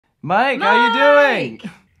Mike, how you doing?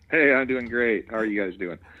 Hey, I'm doing great. How are you guys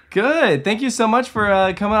doing? Good. Thank you so much for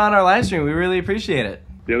coming on our live stream. We really appreciate it.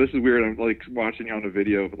 Yeah, this is weird. I'm like watching you on a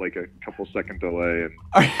video with like a couple second delay and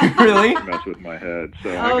Are you really? mess with my head.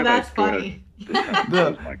 So oh, that's funny.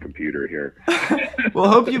 Close my computer here.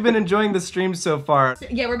 Well, hope you've been enjoying the stream so far.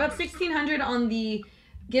 Yeah, we're about 1,600 on the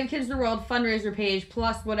Give Kids the World fundraiser page,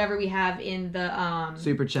 plus whatever we have in the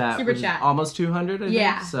Super chat. Super chat. Almost 200, I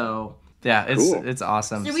think. So yeah, it's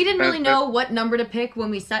awesome. So we didn't really know what number to pick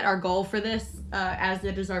when we set our goal for this, as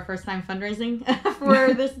it is our first time fundraising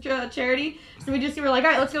for this charity. So we were like,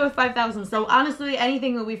 all right, let's go with 5,000. So honestly,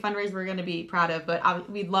 anything that we fundraise, we're going to be proud of,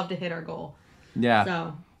 but we'd love to hit our goal. Yeah.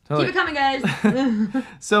 So totally. keep it coming, guys.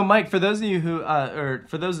 So Mike, for those of you who, or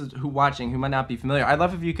for those who watching who might not be familiar, I'd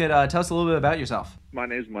love if you could tell us a little bit about yourself. My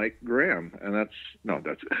name's Mike Graham, and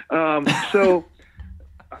so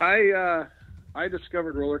I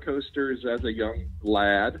discovered roller coasters as a young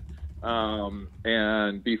lad,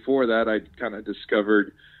 and before that, I kind of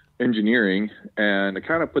discovered engineering, and I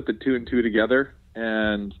kind of put the two and two together,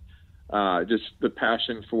 and just the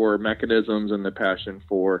passion for mechanisms and the passion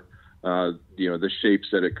for the shapes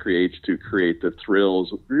that it creates to create the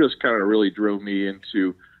thrills just kind of really drove me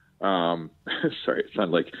into. Sorry, it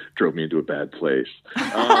sounded like drove me into a bad place.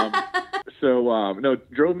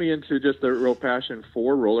 Drove me into just a real passion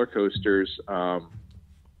for roller coasters.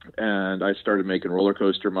 And I started making roller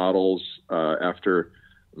coaster models after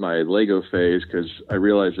my Lego phase, because I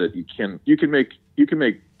realized that you can make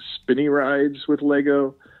spinny rides with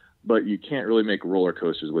Lego, but you can't really make roller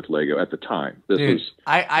coasters with Lego at the time.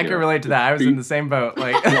 I can relate to that. I was in the same boat.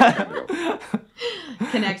 Like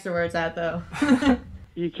Connects are where it's at, though.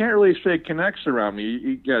 You can't really say connects around me.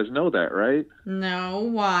 You guys know that, right? No,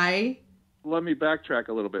 why? Let me backtrack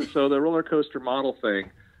a little bit. So the roller coaster model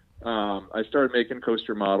thing, I started making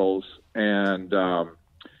coaster models, and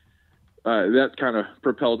that kind of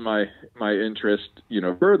propelled my interest,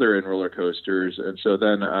 further in roller coasters. And so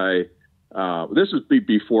then this was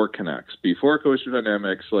before Connects, before Coaster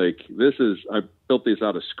Dynamics. I built these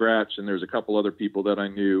out of scratch, and there's a couple other people that I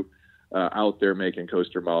knew out there making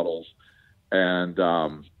coaster models. And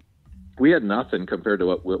we had nothing compared to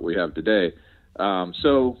what we have today.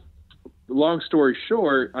 So long story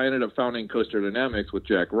short, I ended up founding Coaster Dynamics with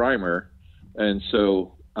Jack Reimer. And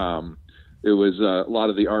so it was a lot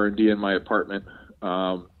of the R&D in my apartment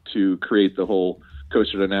to create the whole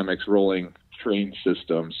Coaster Dynamics rolling train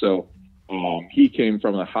system. So he came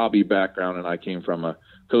from a hobby background, and I came from a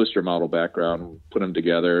coaster model background, put them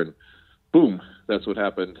together, and boom, that's what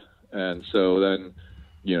happened. And so then,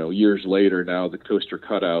 years later now, the coaster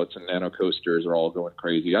cutouts and nano coasters are all going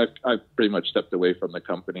crazy. I've pretty much stepped away from the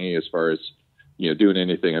company as far as, doing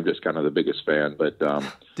anything. I'm just kind of the biggest fan. But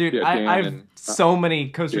dude, I have so many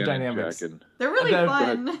Coaster Dynamics. They're really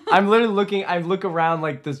fun. I'm literally looking. I look around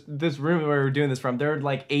like this room where we're doing this from. There are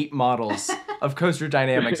like 8 models of Coaster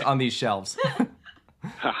Dynamics on these shelves.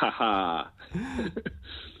 Ha ha ha.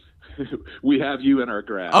 We have you in our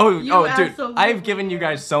grasp. Oh, dude! I've given you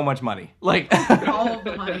guys so much money. Like all of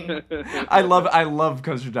the money. I love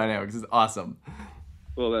Coaster Dynamics. It's awesome.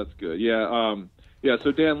 Well, that's good. Yeah.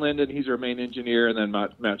 So Dan Linden, he's our main engineer, and then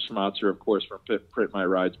Matt Schmatzer, of course, from Print My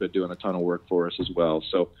Ride's been doing a ton of work for us as well.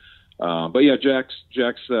 So, but yeah, Jack's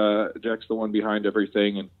the one behind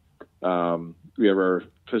everything, and we have our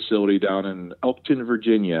facility down in Elkton,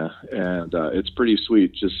 Virginia, and it's pretty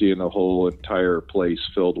sweet just seeing the whole entire place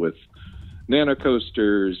filled with nano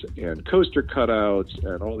coasters and coaster cutouts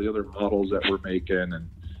and all the other models that we're making. And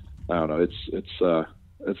I don't know, it's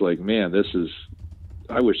like, man,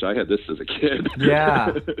 I wish I had this as a kid.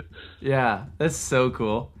 Yeah, that's so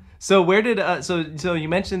cool. So where did so you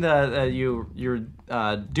mentioned you're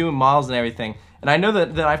doing models and everything, and I know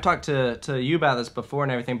that I've talked to you about this before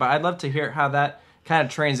and everything, but I'd love to hear how that kind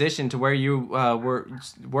of transitioned to where you were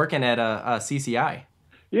working at a CCI.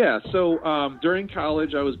 Yeah, so during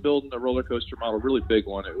college, I was building a roller coaster model, really big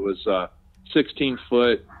one. It was 16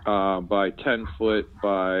 foot by 10 foot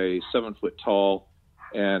by 7 foot tall,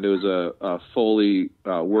 and it was a fully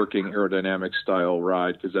working aerodynamic style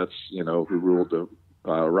ride, because that's who ruled the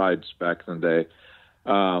rides back in the day.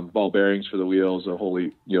 Ball bearings for the wheels, the whole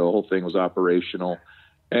thing was operational.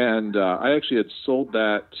 And I actually had sold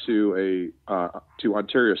that to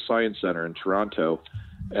Ontario Science Center in Toronto,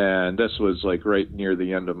 and this was like right near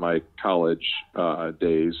the end of my college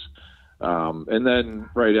days. And then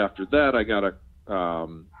right after that, I got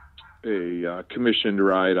a commissioned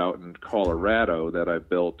ride out in Colorado that I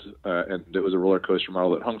built, and it was a roller coaster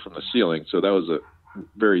model that hung from the ceiling. So that was a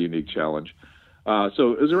very unique challenge.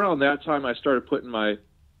 So it was around that time I started putting my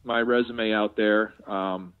resume out there.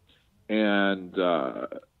 And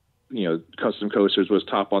custom coasters was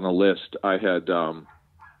top on the list. I had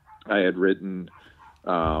ridden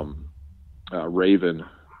Raven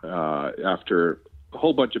after a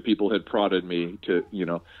whole bunch of people had prodded me to,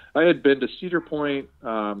 I had been to Cedar Point,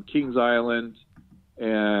 Kings Island,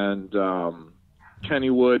 and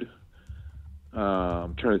Kennywood.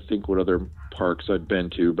 I'm trying to think what other parks I'd been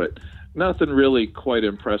to, but nothing really quite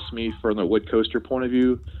impressed me from the wood coaster point of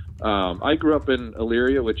view. I grew up in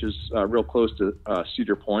Elyria, which is real close to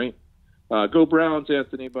Cedar Point. Go Browns,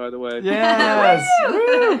 Anthony, by the way. Yes.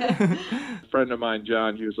 A friend of mine,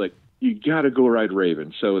 John, he was like, you got to go ride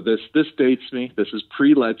Raven. So this dates me. This is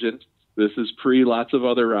pre-Legend. This is pre-lots of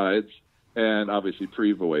other rides, and obviously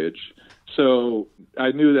pre-Voyage. So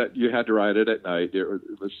I knew that you had to ride it at night. It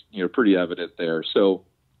was pretty evident there. So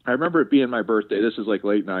I remember it being my birthday. This is like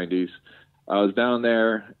late 90s. I was down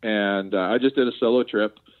there, and I just did a solo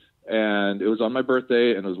trip, and it was on my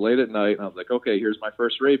birthday, and it was late at night, and I was like, okay, here's my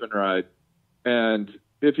first Raven ride. And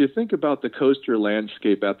if you think about the coaster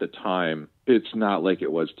landscape at the time, it's not like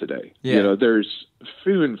it was today. Yeah. There's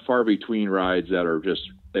few and far between rides that are just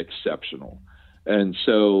exceptional. And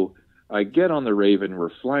so I get on the Raven,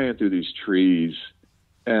 we're flying through these trees,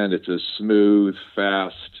 and it's a smooth,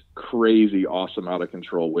 fast, crazy, awesome, out of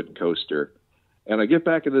control wooden coaster. And I get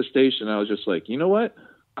back in the station, I was just like, you know what?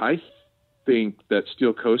 I think that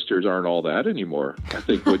steel coasters aren't all that anymore. I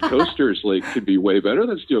think wood coasters could be way better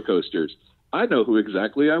than steel coasters. I know who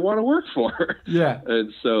exactly I want to work for. Yeah.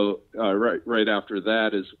 And so right after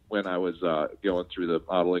that is when I was going through the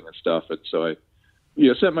modeling and stuff. And so I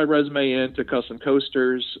sent my resume in to Custom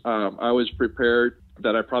Coasters. I was prepared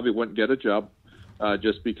that I probably wouldn't get a job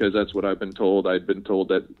just because that's what I've been told. I'd been told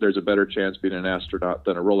that there's a better chance being an astronaut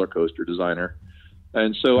than a roller coaster designer.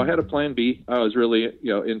 And so I had a plan B. I was really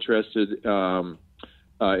interested in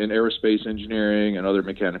aerospace engineering and other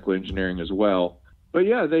mechanical engineering as well. But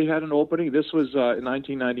yeah, they had an opening. This was in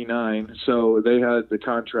 1999, so they had the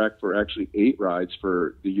contract for actually 8 rides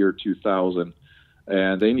for the year 2000,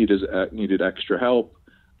 and they needed extra help,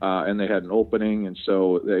 and they had an opening, and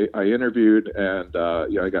so I interviewed, and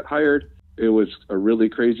I got hired. It was a really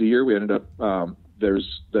crazy year. We ended up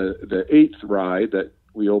there's the 8th ride that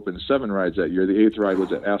we opened 7 rides that year. The 8th ride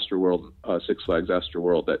was at Astroworld, Six Flags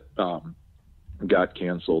Astroworld, that got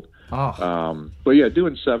canceled. But yeah,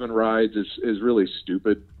 doing 7 rides is really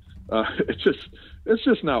stupid. It's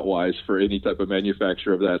just not wise for any type of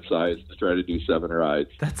manufacturer of that size to try to do 7 rides.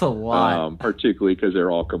 That's a lot. Particularly because they're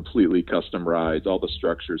all completely custom rides. All the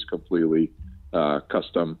structures completely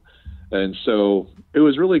custom. And so it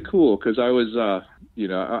was really cool because I was,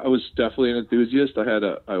 I was definitely an enthusiast. I had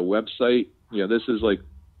a website. This is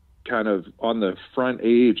kind of on the front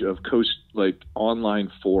age of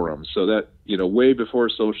online forums. So that, way before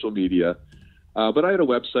social media. But I had a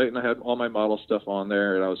website and I had all my model stuff on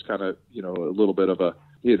there, and I was kind of, a little bit of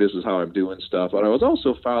this is how I'm doing stuff. But I was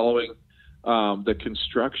also following the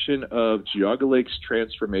construction of Geauga Lake's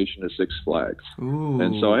transformation to Six Flags. Ooh.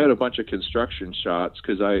 And so I had a bunch of construction shots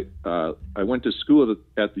because I went to school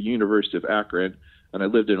at the University of Akron, and I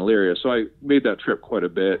lived in Elyria, so I made that trip quite a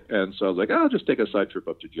bit. And so I was like, I'll just take a side trip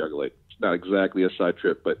up to Geauga Lake. It's not exactly a side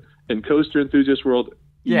trip, but in coaster enthusiast world,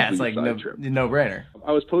 yeah, it's like no-brainer.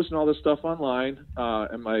 I was posting all this stuff online,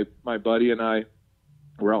 and my buddy and I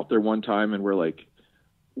were out there one time, and we're like,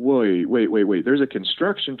 wait, there's a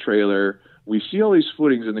construction trailer. We see all these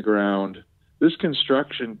footings in the ground. This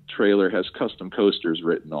construction trailer has custom coasters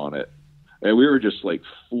written on it. And we were just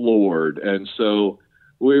floored. And so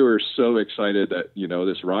we were so excited that,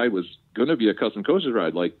 this ride was going to be a custom coaster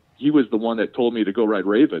ride. He was the one that told me to go ride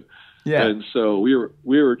Raven. Yeah. And so we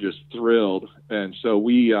were just thrilled. And so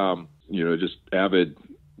we, just avid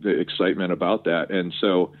the excitement about that. And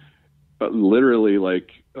so literally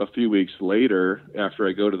a few weeks later, after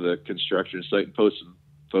I go to the construction site and post some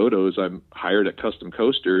photos, I'm hired at Custom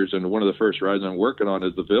Coasters. And one of the first rides I'm working on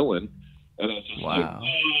is the Villain. And I was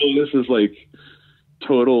just this is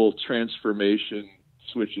total transformation,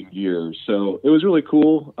 switching gears. So it was really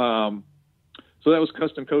cool. So that was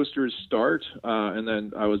Custom Coasters' start, and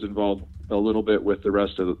then I was involved a little bit with the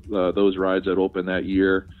rest of those rides that opened that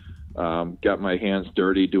year. Got my hands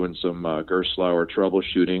dirty doing some Gerstlauer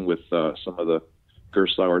troubleshooting with some of the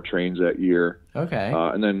Gerstlauer trains that year. Okay.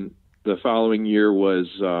 And then the following year was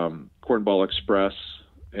Cornball Express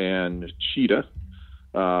and Cheetah,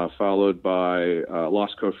 followed by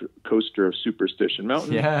Lost Coaster of Superstition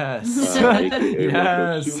Mountain. Yes. AKA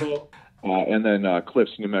yes. Sumo. And then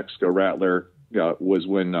Cliffs, New Mexico Rattler was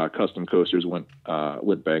when Custom Coasters went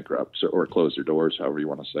bankrupt or closed their doors, however you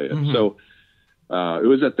want to say it. Mm-hmm. So it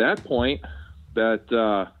was at that point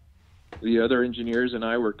that the other engineers and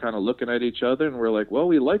I were kind of looking at each other, and we're like, well,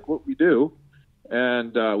 we like what we do,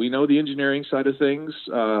 and we know the engineering side of things.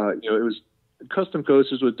 It was Custom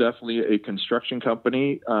Coasters was definitely a construction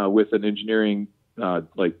company with an engineering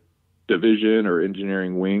like division or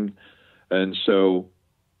engineering wing, and so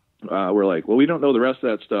we're like, well, we don't know the rest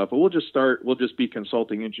of that stuff, but we'll just be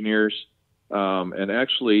consulting engineers. And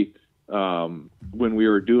actually, when we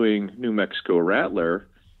were doing New Mexico Rattler,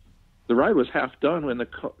 the ride was half done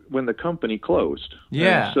when the company closed.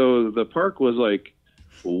 Yeah. And so the park was like,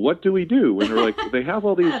 well, what do we do? And we're like, they have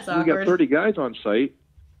all these, we got 30 guys on site.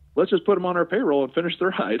 Let's just put them on our payroll and finish the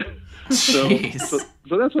ride. so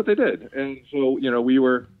that's what they did. And so, we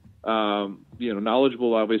were,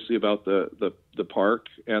 knowledgeable obviously about the park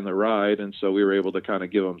and the ride. And so we were able to kind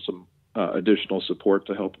of give them some additional support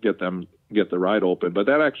to help get the ride open. But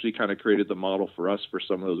that actually kind of created the model for us for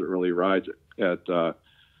some of those early rides at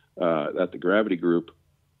the Gravity Group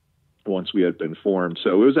once we had been formed.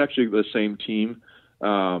 So it was actually the same team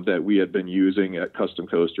that we had been using at Custom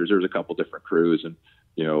Coasters. There was a couple different crews, and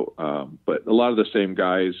but a lot of the same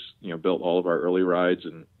guys built all of our early rides,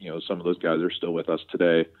 and some of those guys are still with us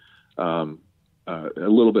today. A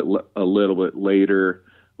little bit later,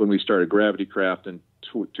 when we started Gravity Craft in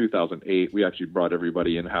 2008, we actually brought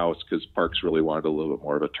everybody in-house because parks really wanted a little bit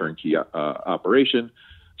more of a turnkey operation.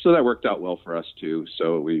 So that worked out well for us too.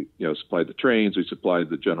 So we, supplied the trains, we supplied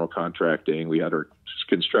the general contracting, we had our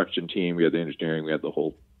construction team, we had the engineering, we had the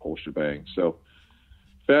whole shebang. So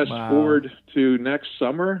fast forward to next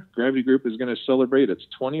summer, Gravity Group is going to celebrate its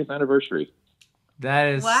 20th anniversary. That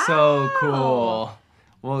is so cool.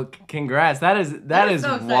 Well, congrats. That is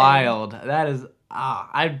so wild. That is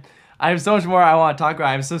I have so much more I want to talk about.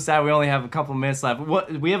 I'm so sad we only have a couple minutes left.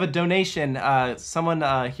 We have a donation.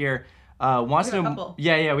 Someone here wants to know.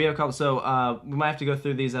 Yeah, we have a couple. So we might have to go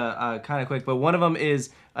through these kind of quick. But one of them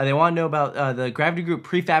is they want to know about the Gravity Group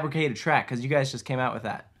prefabricated track, because you guys just came out with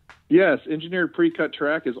that. Yes, engineered pre-cut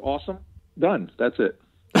track is awesome. Done. That's it.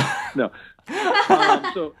 No.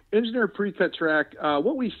 So engineered pre-cut track,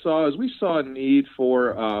 what we saw a need for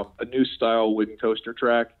a new style wooden coaster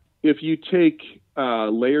track. If you take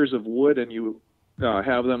layers of wood and you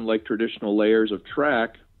have them like traditional layers of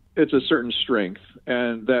track, it's a certain strength,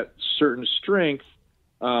 and that certain strength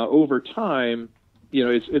over time,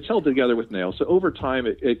 it's held together with nails. So over time,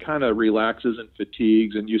 it kind of relaxes and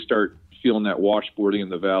fatigues, and you start feeling that washboarding in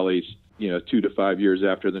the valleys. 2 to 5 years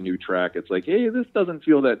after the new track, it's like, hey, this doesn't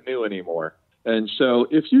feel that new anymore. And so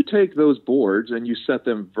if you take those boards and you set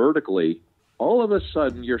them vertically, all of a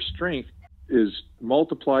sudden your strength is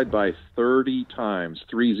multiplied by 30 times,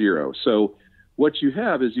 30. So what you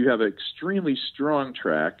have is an extremely strong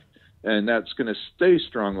track, and that's going to stay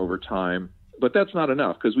strong over time. But that's not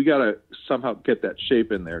enough, because we got to somehow get that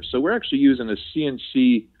shape in there. So we're actually using a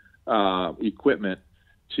CNC equipment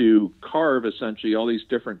to carve essentially all these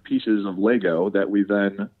different pieces of Lego that we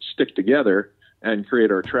then stick together and create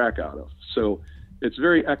our track out of. So it's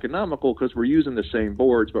very economical because we're using the same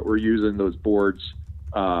boards, but we're using those boards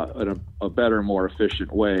in a better, more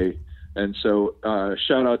efficient way. And so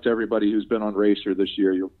shout out to everybody who's been on Racer this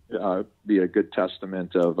year. You'll be a good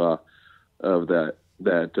testament of that.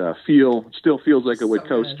 Still feels like a wood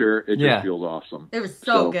coaster. It just feels awesome. It was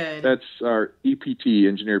so good. That's our EPT,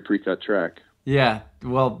 engineered pre-cut track. Yeah,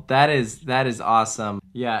 well, that is awesome.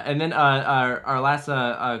 Yeah, and then our last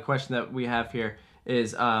question that we have here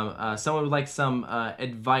is someone would like some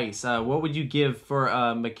advice. What would you give for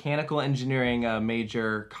a mechanical engineering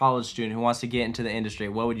major college student who wants to get into the industry?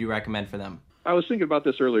 What would you recommend for them? I was thinking about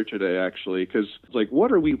this earlier today, actually, because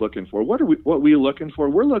what are we looking for? What we looking for?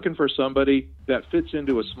 We're looking for somebody that fits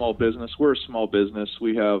into a small business. We're a small business.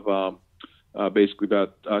 We have basically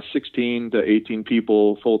about 16 to 18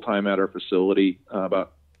 people full-time at our facility. The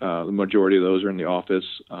majority of those are in the office.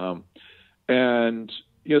 And,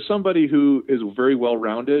 somebody who is very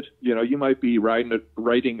well-rounded, you might be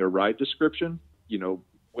writing a ride description,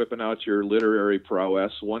 whipping out your literary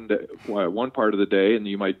prowess one part of the day, and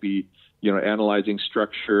you might be, analyzing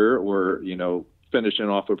structure, or, finishing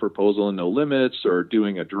off a proposal in no limits, or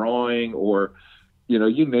doing a drawing, or,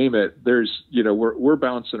 you name it. There's, we're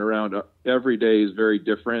bouncing around. Every day is very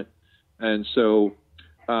different. And so,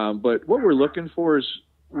 but what we're looking for is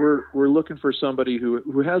we're looking for somebody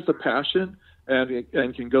who has the passion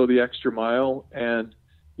and can go the extra mile. And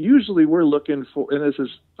usually we're looking for, and this is,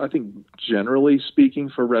 I think, generally speaking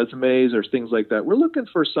for resumes or things like that, we're looking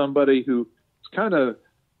for somebody who's kind of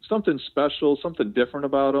something special, something different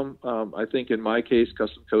about them. I think in my case,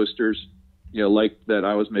 Custom Coasters, like that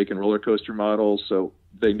I was making roller coaster models, so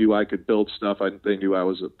they knew I could build stuff. They knew I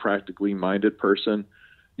was a practically minded person.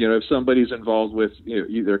 if somebody's involved with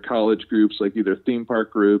either college groups, like either theme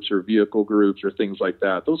park groups or vehicle groups or things like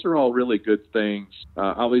that, those are all really good things.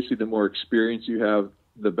 Obviously, the more experience you have,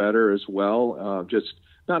 the better as well. Just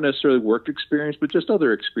not necessarily work experience, but just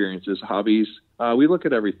other experiences, hobbies. We look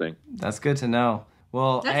at everything. That's good to know.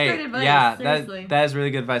 Well, That's hey, great advice, yeah, seriously. that is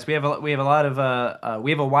really good advice. We have a lot of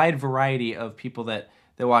we have a wide variety of people that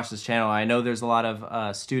watch this channel. I know there's a lot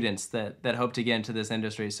of students that hope to get into this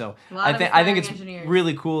industry. So I think it's engineers.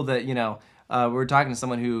 really cool that we're talking to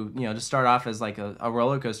someone who just started off as like a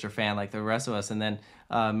roller coaster fan like the rest of us, and then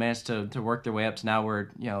managed to work their way up to now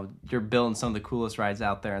where you're building some of the coolest rides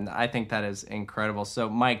out there, and I think that is incredible. So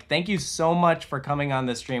Mike, thank you so much for coming on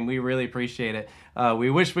this stream. We really appreciate it.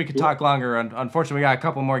 We wish we could talk longer. Unfortunately, we got a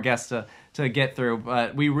couple more guests to get through,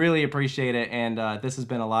 but we really appreciate it, and this has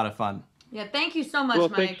been a lot of fun. Yeah, thank you so much, Well,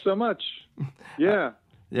 Mike. thanks so much. Yeah.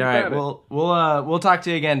 Yeah, all right. We'll talk to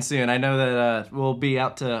you again soon. I know that we'll be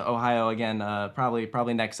out to Ohio again,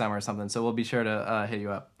 probably next summer or something. So we'll be sure to hit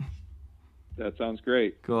you up. That sounds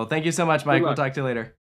great. Cool. Thank you so much, Mike. Good We'll luck. talk to you later.